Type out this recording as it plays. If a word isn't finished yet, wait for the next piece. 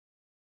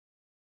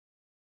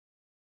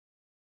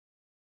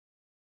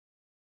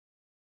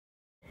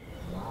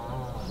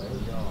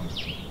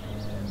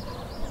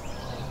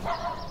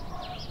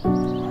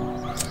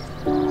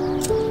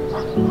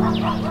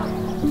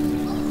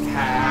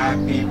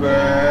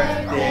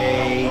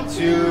birthday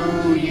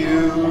to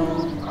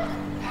you.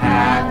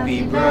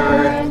 Happy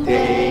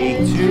birthday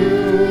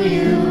to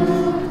you.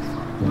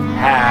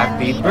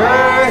 Happy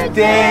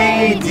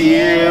birthday,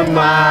 dear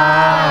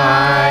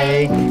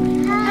Mike.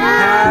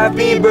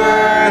 Happy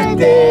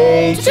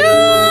birthday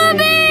to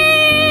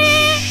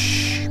me.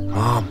 Shh,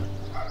 Mom.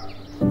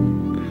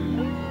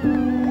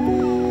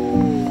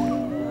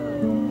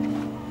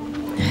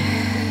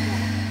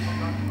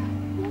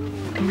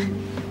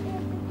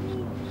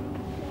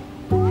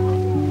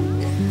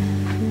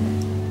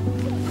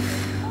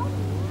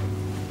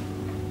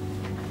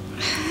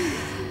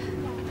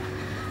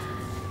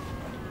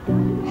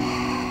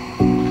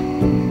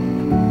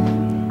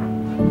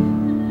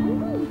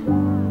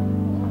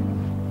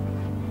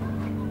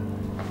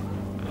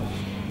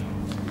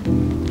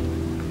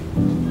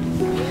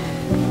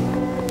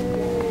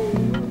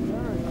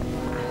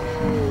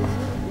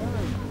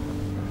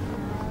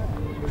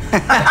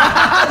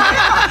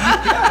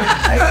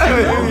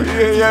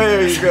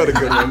 Yeah, you got a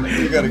good one.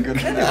 You got a good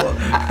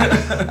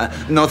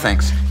one. No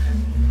thanks.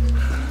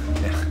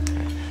 Yeah.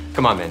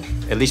 Come on, man.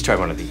 At least try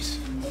one of these.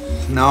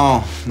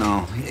 No.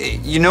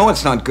 You know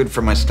it's not good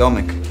for my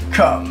stomach.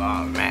 Come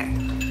on,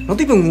 man.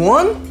 Not even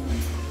one?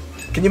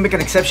 Can you make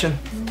an exception?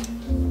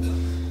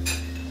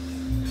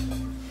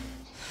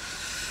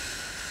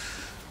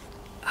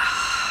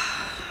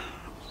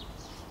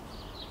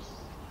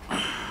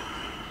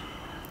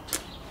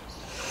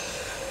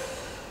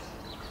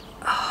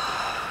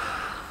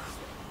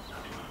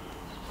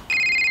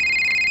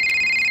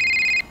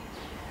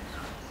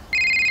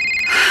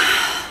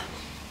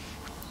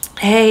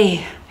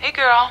 Hey. Hey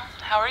girl,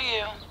 how are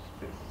you?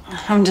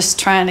 I'm just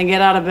trying to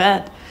get out of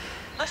bed.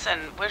 Listen,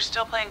 we're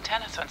still playing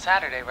tennis on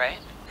Saturday, right?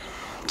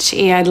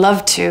 Gee, I'd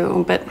love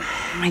to, but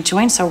my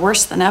joints are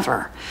worse than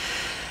ever.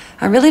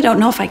 I really don't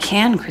know if I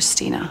can,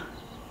 Christina.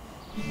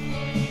 You're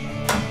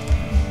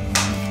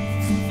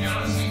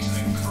listening to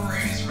the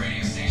greatest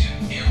radio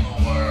station in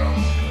the world.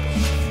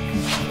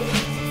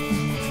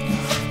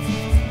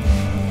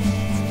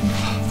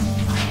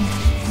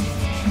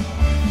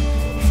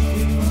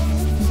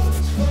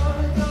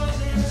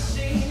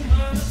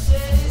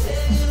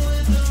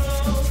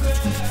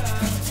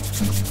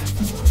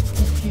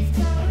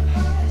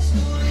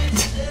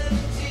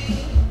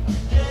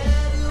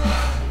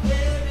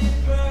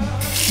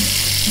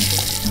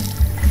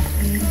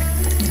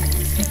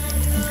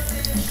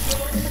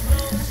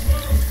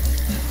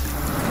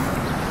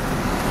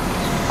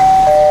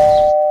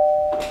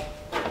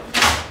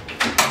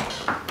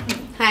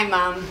 Hi,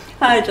 Mom.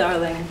 Hi,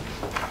 darling.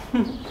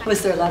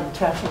 Was there a lot of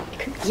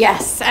traffic?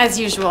 Yes, as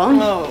usual.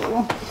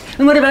 Oh.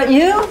 And what about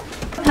you?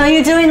 How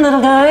you doing,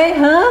 little guy,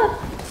 huh?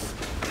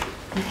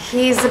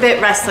 He's a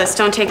bit restless.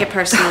 Don't take it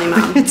personally,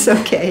 Mom. It's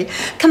okay.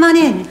 Come on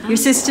in. Your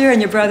sister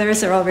and your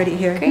brothers are already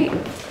here. Great.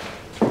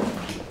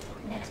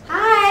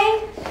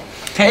 Hi.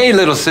 Hey,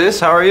 little sis,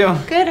 how are you?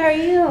 Good, how are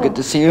you? Good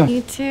to see you.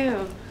 You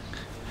too.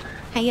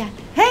 Hiya.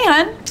 Hey,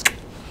 hon.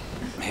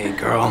 Hey,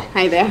 girl.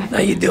 Hi there. How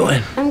you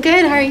doing? I'm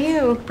good, how are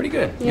you? Pretty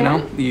good. Yeah? You know,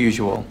 the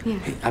usual. Yeah.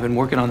 Hey, I've been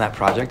working on that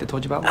project I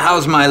told you about.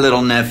 How's my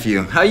little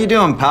nephew? How you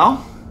doing,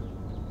 pal?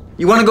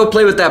 You want to go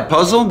play with that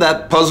puzzle?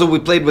 That puzzle we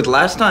played with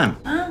last time?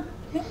 Yeah.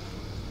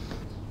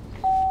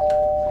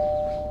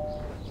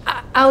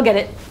 I'll get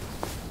it.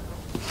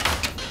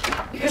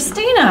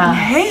 Christina.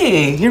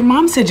 Hey, your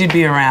mom said you'd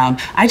be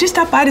around. I just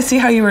stopped by to see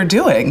how you were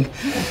doing.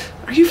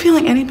 Are you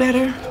feeling any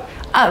better?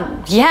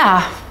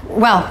 Yeah.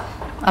 Well,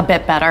 a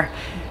bit better.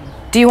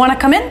 Do you want to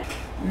come in?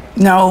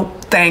 No,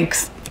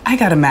 thanks. I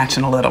got a match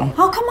in a little.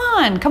 Oh, come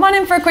on. Come on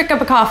in for a quick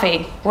cup of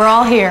coffee. We're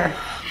all here.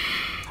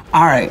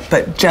 All right,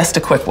 but just a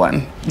quick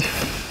one.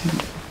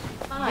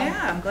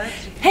 Yeah, I'm glad.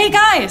 Hey,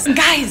 guys.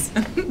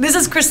 This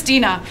is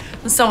Christina.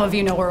 Some of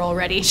you know her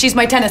already. She's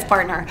my tennis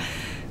partner.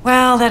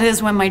 Well, that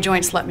is when my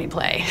joints let me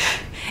play.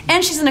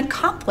 And she's an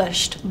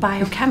accomplished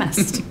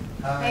biochemist.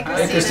 Hey,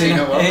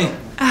 Christina. Hey.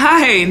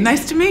 Hi,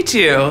 nice to meet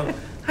you.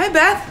 Hi,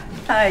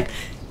 Beth. Hi.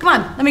 Come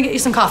on, let me get you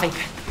some coffee.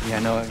 Yeah,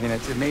 no, I mean,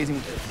 it's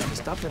amazing. The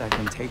stuff that I've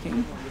been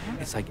taking,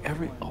 it's like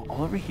all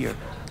over here,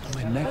 on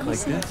my neck like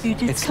this.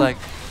 It's like...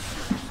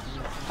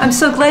 I'm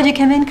so glad you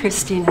came in,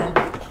 Christina.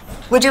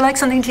 Would you like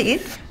something to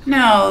eat?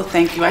 No,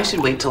 thank you. I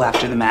should wait till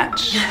after the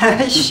match.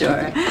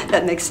 Sure,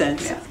 that makes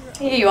sense. Yeah.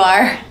 Here you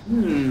are.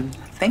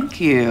 Thank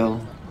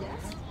you.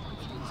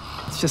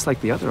 It's just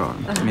like the other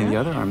arm. I mean, the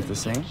other arm's the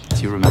same.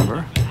 Do you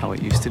remember how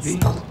it used to be?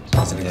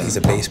 He's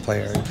a bass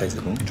player. He plays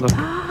the boom. Look,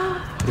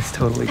 it's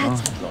totally gone.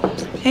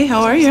 Hey,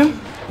 how are you?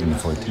 In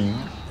 14.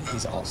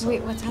 He's also.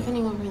 Wait, what's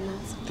happening over in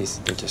that?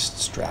 They're just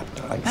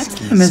strapped. Like That's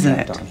skis him, isn't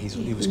it? strapped on.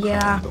 He was crying,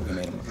 Yeah. but we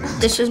made him.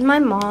 This is my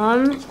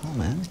mom. Oh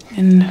man.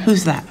 And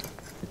who's that?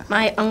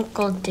 My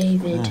Uncle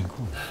David.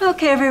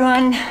 Okay,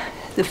 everyone.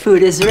 The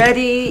food is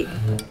ready.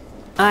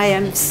 I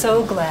am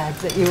so glad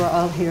that you are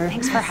all here.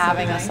 Thanks for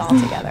having us all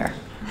together.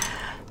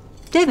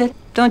 David,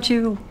 don't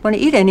you want to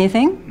eat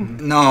anything?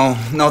 No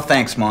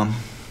thanks, Mom.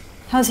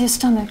 How's your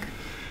stomach?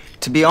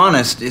 To be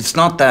honest, it's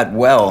not that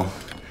well.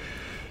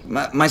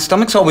 My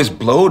stomach's always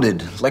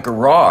bloated, like a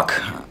rock.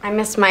 I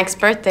missed Mike's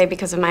birthday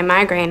because of my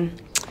migraine.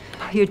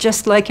 You're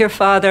just like your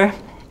father.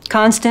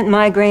 Constant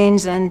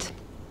migraines and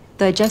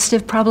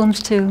digestive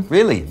problems, too.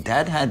 Really?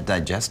 Dad had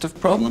digestive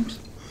problems?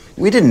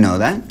 We didn't know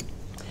that.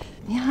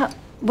 Yeah,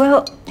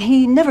 well,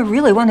 he never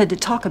really wanted to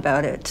talk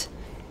about it.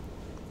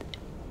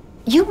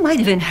 You might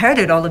have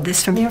inherited all of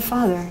this from your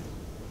father.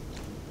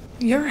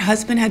 Your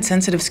husband had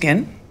sensitive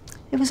skin?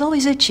 It was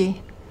always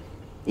itchy,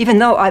 even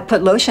though I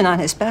put lotion on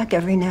his back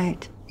every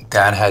night.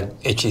 Dad had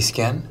itchy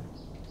skin?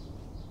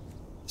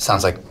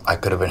 Sounds like I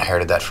could have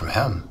inherited that from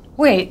him.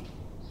 Wait,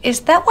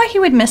 is that why he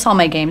would miss all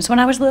my games when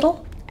I was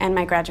little? And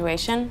my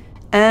graduation.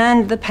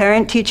 And the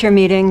parent-teacher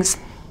meetings,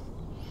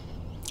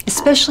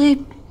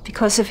 especially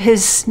because of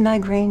his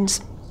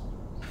migraines.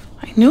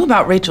 I knew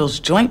about Rachel's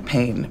joint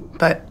pain,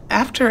 but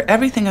after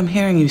everything I'm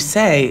hearing you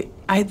say,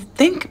 I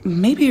think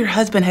maybe your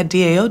husband had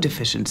DAO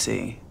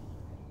deficiency.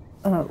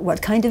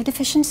 What kind of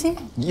deficiency?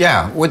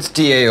 Yeah, what's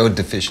DAO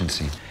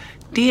deficiency?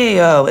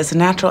 DAO is a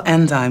natural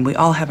enzyme we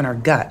all have in our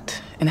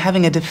gut, and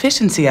having a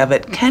deficiency of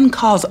it can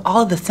cause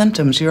all of the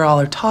symptoms you all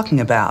are talking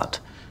about,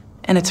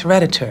 and it's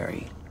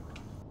hereditary.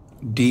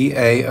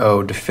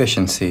 DAO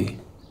Deficiency.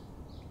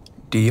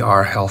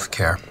 DR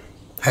Healthcare.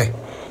 Hey,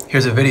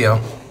 here's a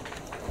video.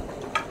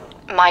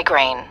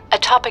 Migraine,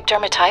 atopic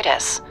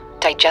dermatitis,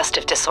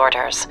 digestive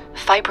disorders,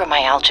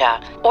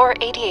 fibromyalgia, or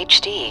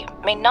ADHD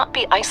may not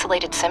be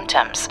isolated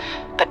symptoms,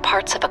 but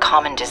parts of a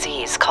common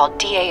disease called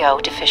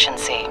DAO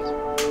deficiency.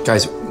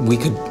 Guys, we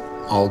could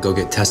all go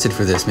get tested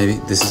for this. Maybe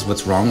this is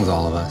what's wrong with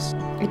all of us.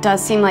 It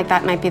does seem like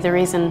that might be the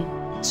reason.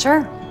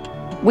 Sure.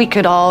 We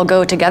could all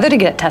go together to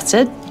get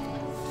tested.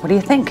 What do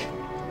you think?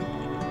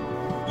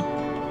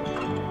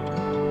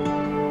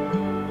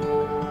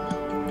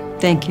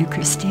 Thank you,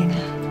 Christina.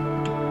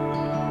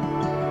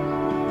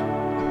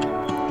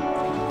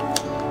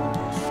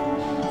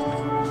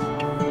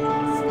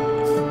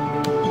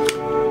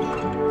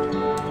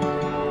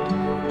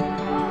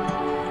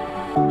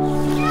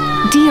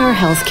 DR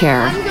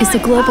Healthcare is a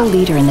global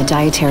leader in the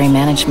dietary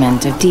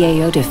management of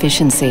DAO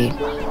deficiency.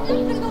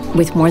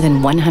 With more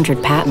than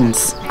 100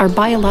 patents, our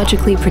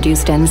biologically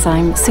produced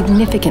enzyme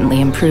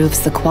significantly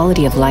improves the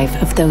quality of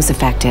life of those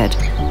affected.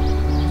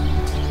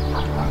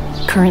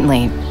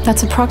 Currently,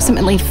 that's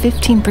approximately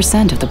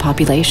 15% of the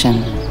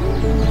population.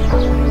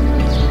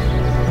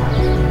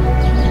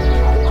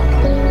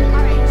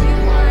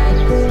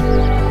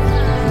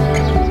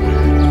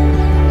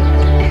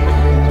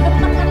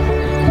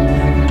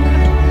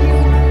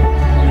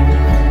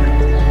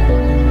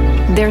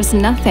 There's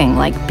nothing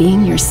like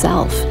being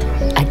yourself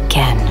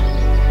again.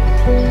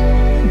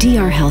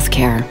 DR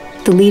Healthcare,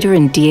 the leader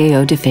in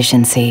DAO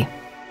deficiency.